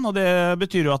på oss om dagen, og det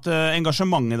betyr jo at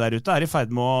engasjementet der ute i ferd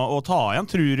med å ta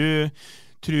igjen.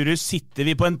 Tror du sitter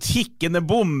vi på en tikkende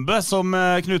bombe, som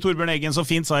Knut Torbjørn Eggen så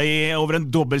fint sa over en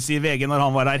dobbeltside VG når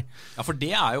han var her? Ja, for det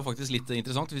jo faktisk litt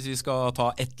interessant. Hvis vi skal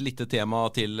ta et lite tema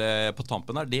til på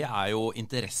tampen her, det jo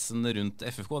interessen rundt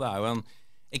FFK. Det jo en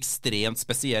ekstremt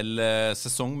spesiell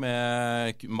sesong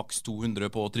med maks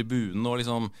 200 på tribunen, og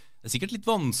liksom, det sikkert litt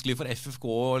vanskelig for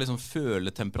FFK å liksom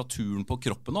føle temperaturen på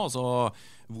kroppen. Altså,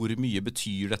 hvor mye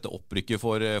betyr dette opprykket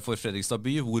for Fredrikstad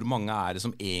by? Hvor mange det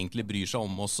som egentlig bryr seg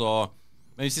om oss?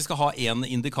 Men hvis vi skal ha en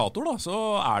indikator da, så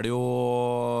det jo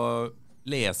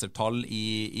lesertall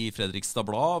i Fredrikstad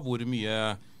Blad,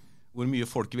 hvor mye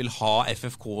folk vil ha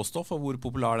FFK-stoff, og hvor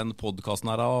populær den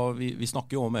podcasten og vi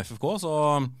snakker jo om FFK, så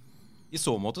i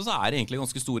så måte så det egentlig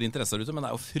ganske store interesser ute, men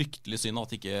det jo fryktelig synd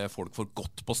at ikke folk får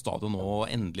gått på stadion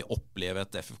og endelig oppleve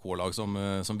et FFK-lag som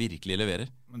virkelig leverer.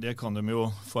 Men det kan de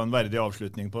jo få en verdig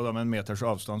avslutning på, da, med en meters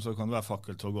avstand så kan det være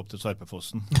fakkeltog opp til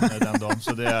Sarpefossen den dagen,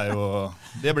 så det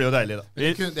blir jo deilig da.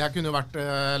 Det kunne jo vært,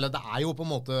 eller det jo på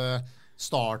en måte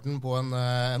starten på en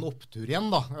opptur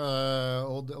igjen da,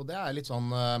 og det litt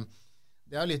sånn...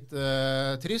 Det litt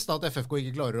trist at FFK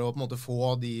ikke klarer å på en måte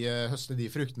høste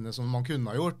de fruktene som man kunne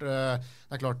ha gjort.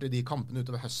 Det klart de kampene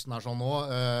utover høsten sånn nå,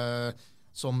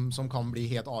 som kan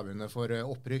bli helt avgjørende for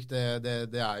opprykk.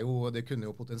 Det kunne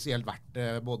jo potensielt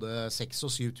vært både 6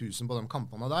 og 7 000 på de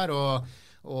kampene der,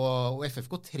 og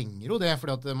FFK trenger jo det,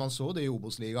 fordi at man så det i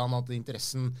Obos-ligaen at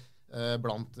interessen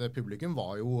blant publikum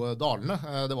var jo dalende.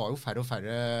 Det var jo færre og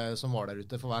færre som var der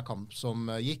ute for hver kamp som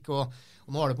gikk, og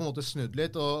nå har det på en måte snudd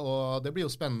litt, og det blir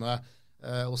jo spennende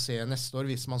å se neste år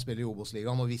hvis man spiller i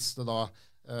Obos-ligaen, og hvis det da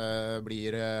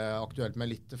blir aktuelt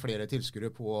med litt flere tilskuere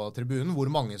på tribunen, hvor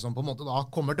mange som på en måte da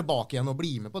kommer tilbake igjen og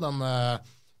blir med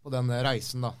på den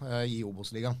reisen da, i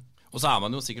Obos-ligaen. Og så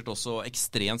man jo sikkert også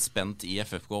ekstremt spent i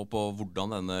FFK på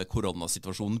hvordan denne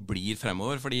koronasituasjonen blir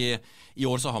fremover, fordi i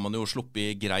år så har man jo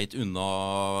sluppet greit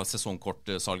unna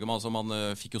sesongkortsalget, altså man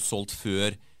fikk jo solgt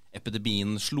før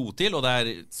epidemien slo til, og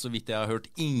det så vidt jeg har hørt,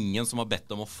 ingen som har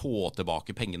bedt om å få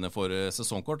tilbake pengene for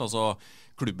sesongkort. Altså,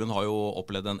 klubben har jo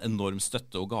opplevd en enorm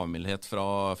støtte og gavmildhet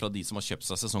fra de som har kjøpt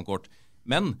seg sesongkort.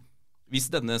 Men hvis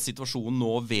denne situasjonen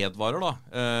nå vedvarer da,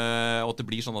 og at det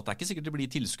blir sånn at det ikke sikkert det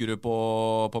blir tilskuere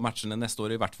på matchene neste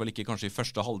år, i hvert fall ikke kanskje i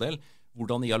første halvdel,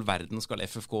 hvordan i all verden skal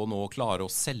FFK nå klare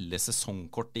å selge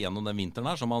sesongkort gjennom den vinteren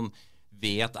her, som man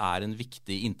vet en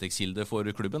viktig inntektskilde for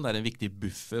klubben. Det en viktig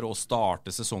buffer å starte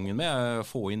sesongen med,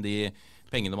 få inn de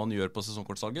pengene man gjør på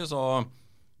sesongkortsalget. Så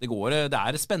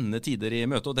det spennende tider i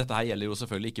møte, og dette her gjelder jo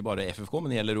selvfølgelig ikke bare FFK, men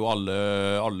det gjelder jo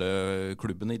alle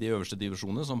klubbene i de øverste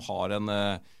divisjonene som har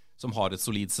et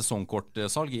solid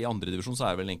sesongkortsalg. I andre divisjon så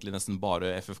det vel egentlig nesten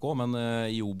bare FFK, men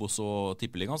i Obos og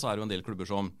Tippeligaen så det jo en del klubber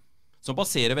som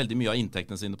baserer veldig mye av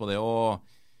inntektene sine på det, og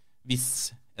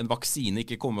hvis en vaksine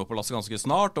ikke kommer på plass ganske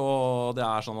snart, og det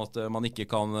sånn at man ikke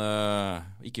kan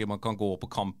gå på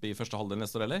kamp i første halvdel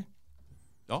neste år, eller?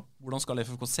 Ja, hvordan skal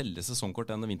FFK selge sesongkort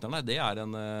denne vinteren? Nei, det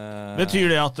en... Betyr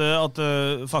det at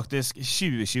faktisk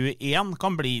 2021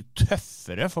 kan bli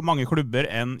tøffere for mange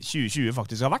klubber enn 2020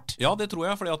 faktisk har vært? Ja, det tror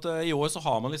jeg, fordi at i år så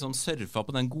har man liksom surfet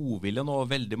på den godviljen, og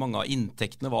veldig mange av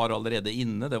inntektene var allerede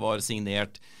inne. Det var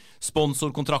signert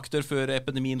sponsorkontrakter før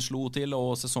epidemien slo til,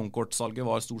 og sesongkortsalget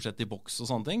var stort sett i boks og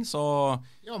sånne ting. Så...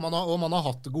 Ja, man har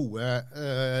hatt gode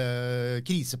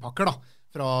krisepakker da,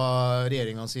 fra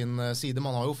regjeringen sin side.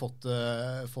 Man har jo fått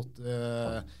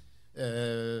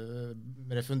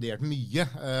refundert mye,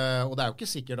 og det jo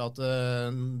ikke sikkert at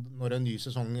når en ny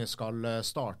sesong skal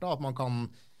starte, at man kan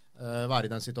være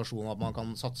i den situasjonen at man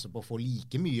kan satse på å få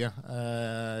like mye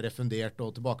refundert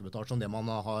og tilbakebetalt som det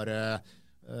man har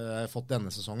fått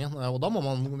denne sesongen. Og da må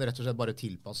man rett og slett bare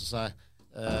tilpasse seg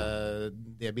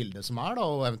det bildet som da,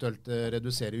 og eventuelt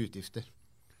redusere utgifter.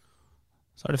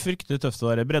 Så det fryktelig tøft å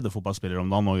være breddefotballspiller om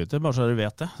dagen nå, gutter, bare så dere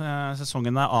vet det.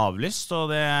 Sesongen avlyst,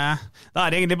 og det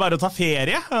egentlig bare å ta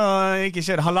ferie, og ikke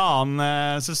kjøre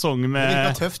halvannen sesong med... Det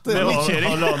virket tøft.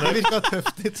 Det virket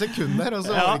tøft i et sekund der, og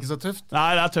så var det ikke så tøft. Nei,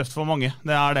 det tøft for mange,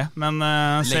 det det. Men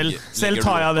selv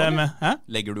tar jeg det med... Hæ?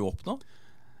 Legger du opp nå?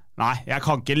 Nei, jeg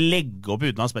kan ikke legge opp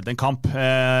uten å ha spilt en kamp.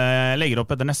 Jeg legger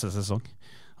opp etter neste sesong.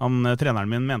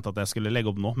 Treneren min mente at jeg skulle legge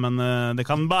opp nå, men det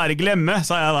kan bare glemme,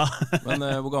 sa jeg da. Men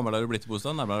hvor gammel du blitt i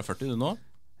bostad? Nærmere 40 du nå?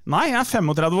 Nei, jeg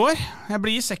 35 år. Jeg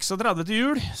blir 36 til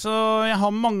jul, så jeg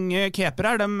har mange keper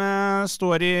her. De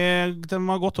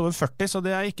har gått over 40, så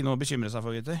det ikke noe å bekymre seg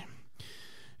for, gutter.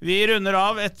 Vi runder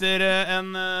av etter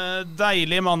en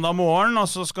deilig mandag morgen, og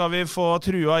så skal vi få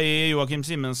trua i Joakim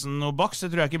Simensen og Baks.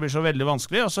 Det tror jeg ikke blir så veldig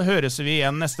vanskelig, og så høres vi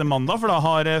igjen neste mandag, for da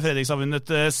har Fredrikstad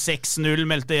vunnet 6-0,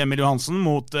 meldte Emil Johansen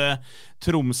mot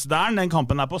Tromsdalen. Den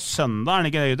kampen på søndag,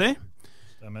 ikke det, gutter?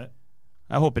 Stemmer.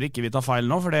 Jeg håper ikke vi tar feil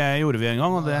nå, for det gjorde vi en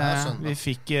gang, og vi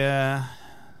fikk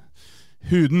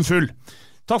huden full.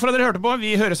 Takk for at dere hørte på.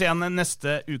 Vi høres igjen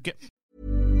neste uke.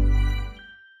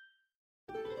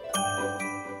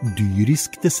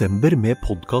 Dyrisk desember med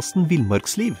podkasten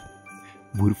Villmarksliv.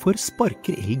 Hvorfor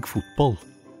sparker elg fotball?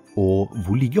 Og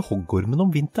hvor ligger hoggormen om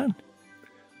vinteren?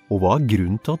 Og hva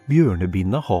grunnen til at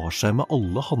bjørnebinna har seg med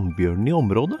alle hannbjørnene i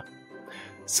området?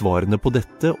 Svarene på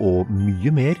dette og mye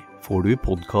mer får du i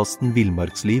podkasten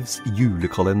Villmarkslivs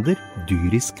julekalender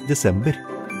Dyrisk desember,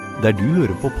 der du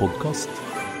hører på podkast.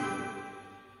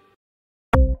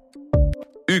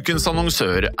 Ukens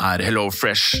annonsør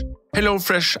HelloFresh.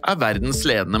 HelloFresh verdens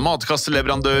ledende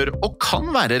matkasseleverandør og kan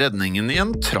være redningen i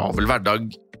en travel hverdag.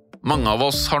 Mange av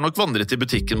oss har nok vandret i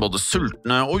butikken både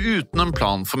sultne og uten en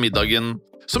plan for middagen,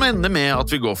 som ender med at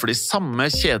vi går for de samme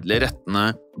kjedelige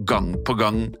rettene gang på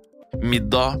gang.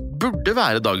 Middag burde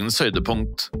være dagens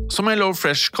høydepunkt. Som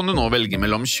HelloFresh kan du nå velge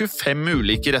mellom 25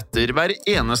 ulike retter hver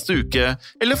eneste uke,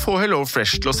 eller få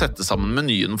HelloFresh til å sette sammen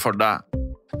menyen for deg.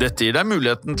 Dette gir deg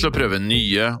muligheten til å prøve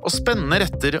nye og spennende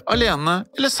retter alene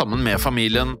eller sammen med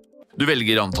familien. Du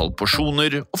velger antall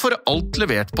porsjoner og får alt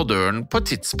levert på døren på et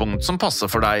tidspunkt som passer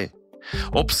for deg.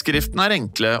 Oppskriften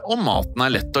enkle og maten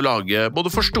lett å lage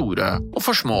både for store og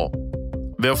for små.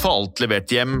 Ved å få alt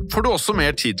levert hjem får du også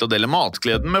mer tid til å dele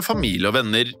matgleden med familie og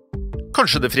venner.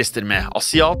 Kanskje det frister med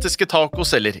asiatiske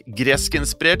tacos eller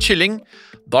greskinspirert kylling?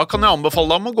 Da kan jeg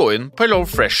anbefale deg om å gå inn på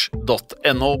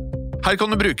hellofresh.no. Her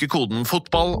kan du bruke koden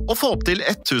FOTBALL og få opp til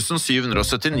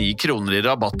 1779 kroner i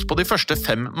rabatt på de første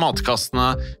 5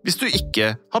 matkassene hvis du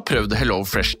ikke har prøvd Hello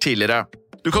Fresh tidligere.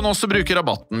 Du kan også bruke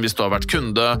rabatten hvis du har vært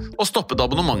kunde og stoppet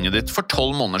abonnementet ditt for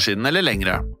 12 måneder siden eller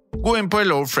lengre. Gå inn på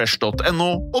hellofresh.no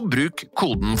og bruk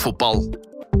koden FOTBALL.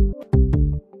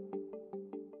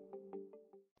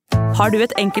 Har du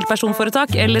et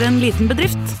enkeltpersonforetak eller en liten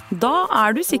bedrift? Da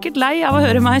du sikkert lei av å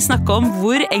høre meg snakke om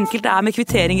hvor enkelt det med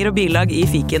kvitteringer og bilag i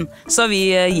fiken. Så vi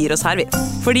gir oss her, vi.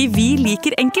 Fordi vi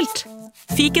liker enkelt.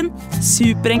 Fiken,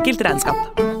 superenkelt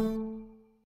regnskap.